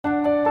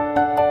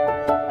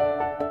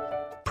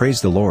Praise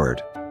the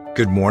Lord.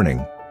 Good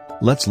morning.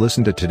 Let's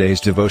listen to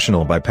today's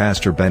devotional by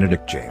Pastor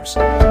Benedict James.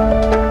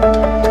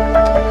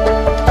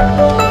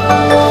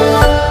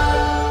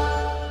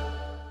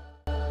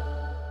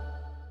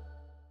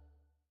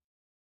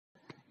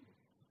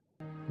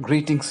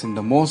 Greetings in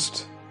the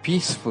most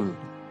peaceful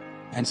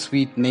and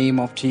sweet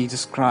name of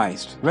Jesus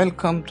Christ.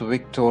 Welcome to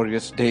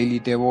Victorious Daily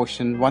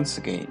Devotion once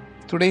again.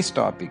 Today's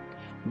topic: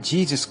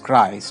 Jesus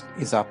Christ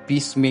is our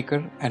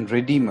peacemaker and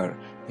redeemer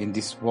in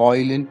this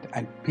violent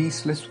and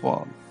peaceless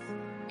world.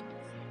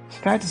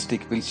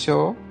 Statistics will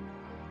show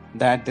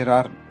that there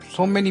are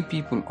so many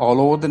people all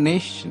over the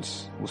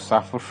nations who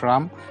suffer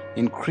from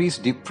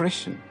increased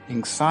depression,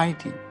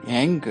 anxiety,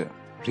 anger,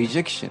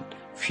 rejection,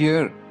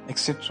 fear,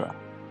 etc.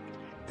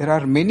 There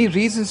are many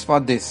reasons for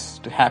this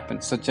to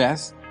happen, such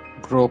as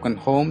broken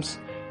homes,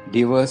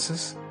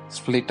 divorces,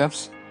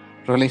 split-ups,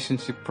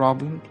 relationship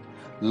problems,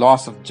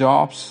 loss of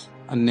jobs,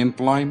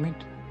 unemployment,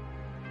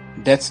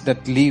 deaths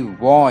that leave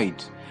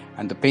void,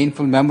 and the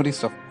painful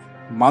memories of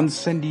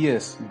months and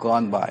years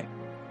gone by.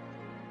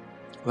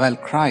 Well,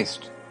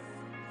 Christ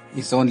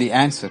is the only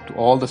answer to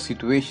all the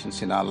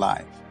situations in our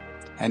life,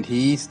 and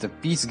He is the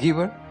peace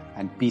giver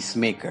and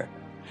peacemaker.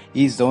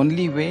 He is the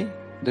only way,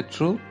 the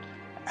truth,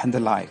 and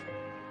the life.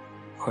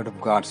 Word of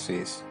God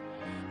says.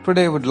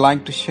 Today I would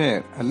like to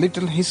share a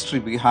little history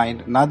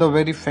behind another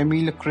very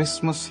familiar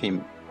Christmas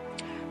hymn.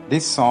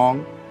 This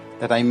song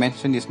that I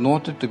mentioned is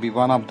noted to be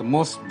one of the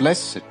most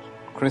blessed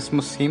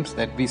Christmas hymns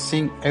that we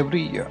sing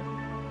every year.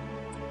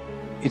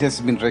 It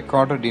has been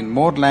recorded in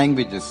more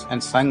languages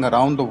and sung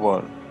around the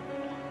world.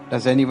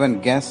 Does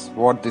anyone guess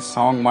what this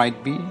song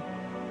might be?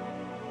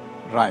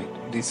 Right,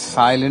 this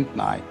silent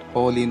night,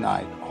 holy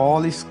night,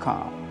 all is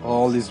calm,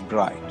 all is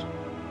bright.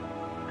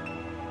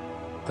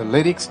 The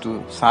lyrics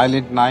to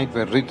Silent Night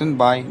were written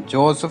by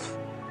Joseph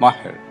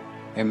Maher,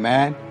 a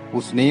man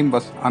whose name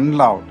was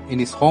unloved in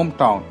his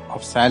hometown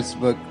of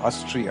Salzburg,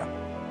 Austria.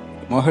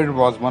 Maher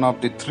was one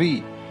of the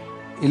three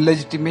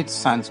illegitimate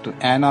sons to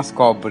Anna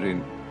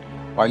Skorberin,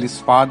 while his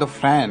father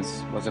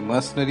Franz was a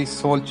mercenary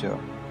soldier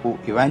who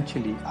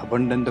eventually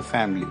abandoned the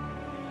family.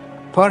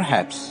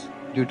 Perhaps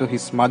due to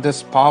his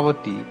mother's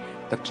poverty,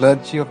 the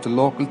clergy of the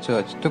local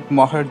church took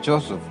Maher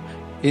Joseph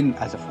in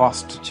as a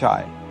foster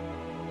child.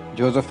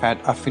 Joseph had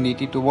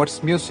affinity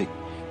towards music,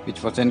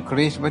 which was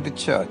encouraged by the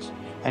church,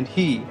 and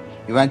he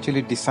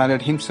eventually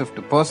decided himself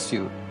to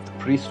pursue the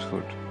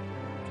priesthood.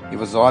 He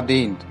was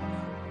ordained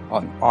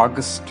on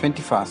August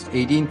 21st,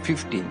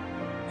 1815,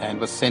 and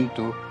was sent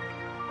to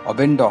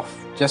Oberndorf,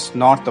 just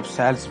north of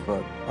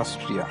Salzburg,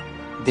 Austria.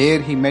 There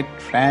he met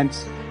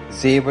Franz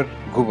Xaver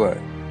Gruber,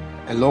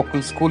 a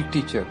local school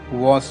teacher who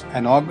was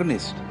an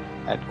organist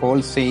at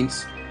All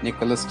Saints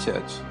Nicholas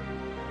Church.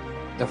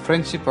 The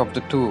friendship of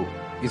the two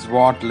is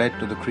what led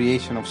to the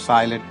creation of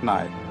Silent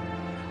Night.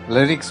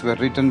 Lyrics were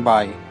written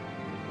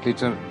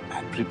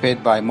and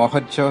prepared by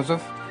Maher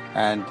Joseph,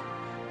 and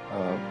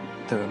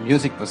the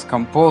music was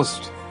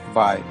composed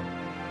by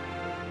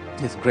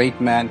this great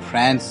man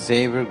Franz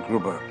Xaver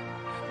Gruber.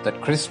 That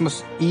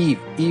Christmas Eve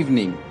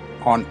evening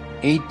on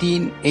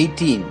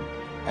 1818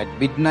 at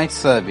midnight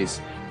service,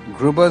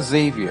 Gruber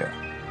Xavier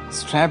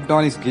strapped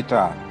on his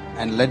guitar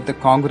and led the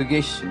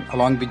congregation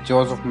along with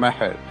Joseph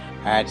Maher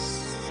at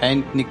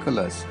St.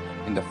 Nicholas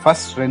in the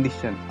first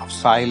rendition of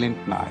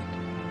Silent Night.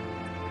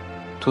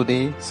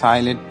 Today,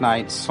 Silent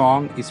Night's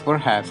song is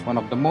perhaps one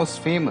of the most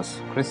famous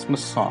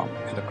Christmas songs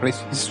in the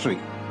Christian history.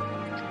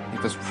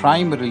 It was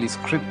primarily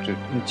scripted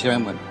in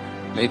German.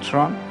 Later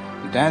on,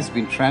 it has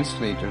been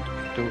translated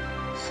into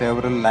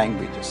several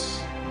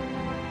languages.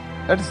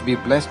 Let us be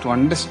blessed to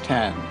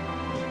understand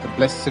the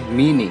blessed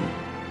meaning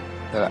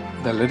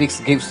the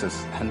lyrics gives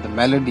us and the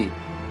melody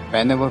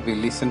whenever we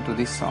listen to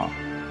this song.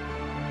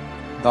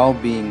 Thou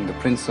being the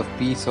Prince of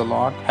Peace, O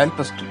Lord, help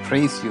us to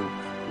praise You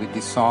with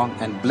this song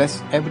and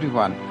bless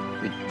everyone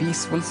with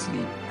peaceful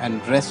sleep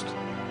and rest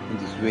in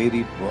this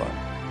varied world.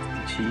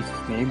 In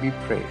Jesus' name we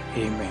pray.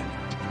 Amen.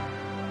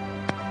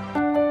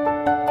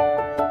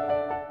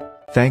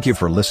 Thank you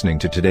for listening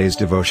to today's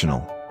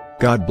devotional.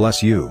 God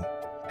bless you.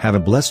 Have a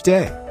blessed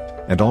day.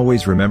 And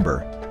always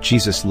remember,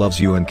 Jesus loves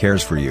you and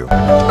cares for you.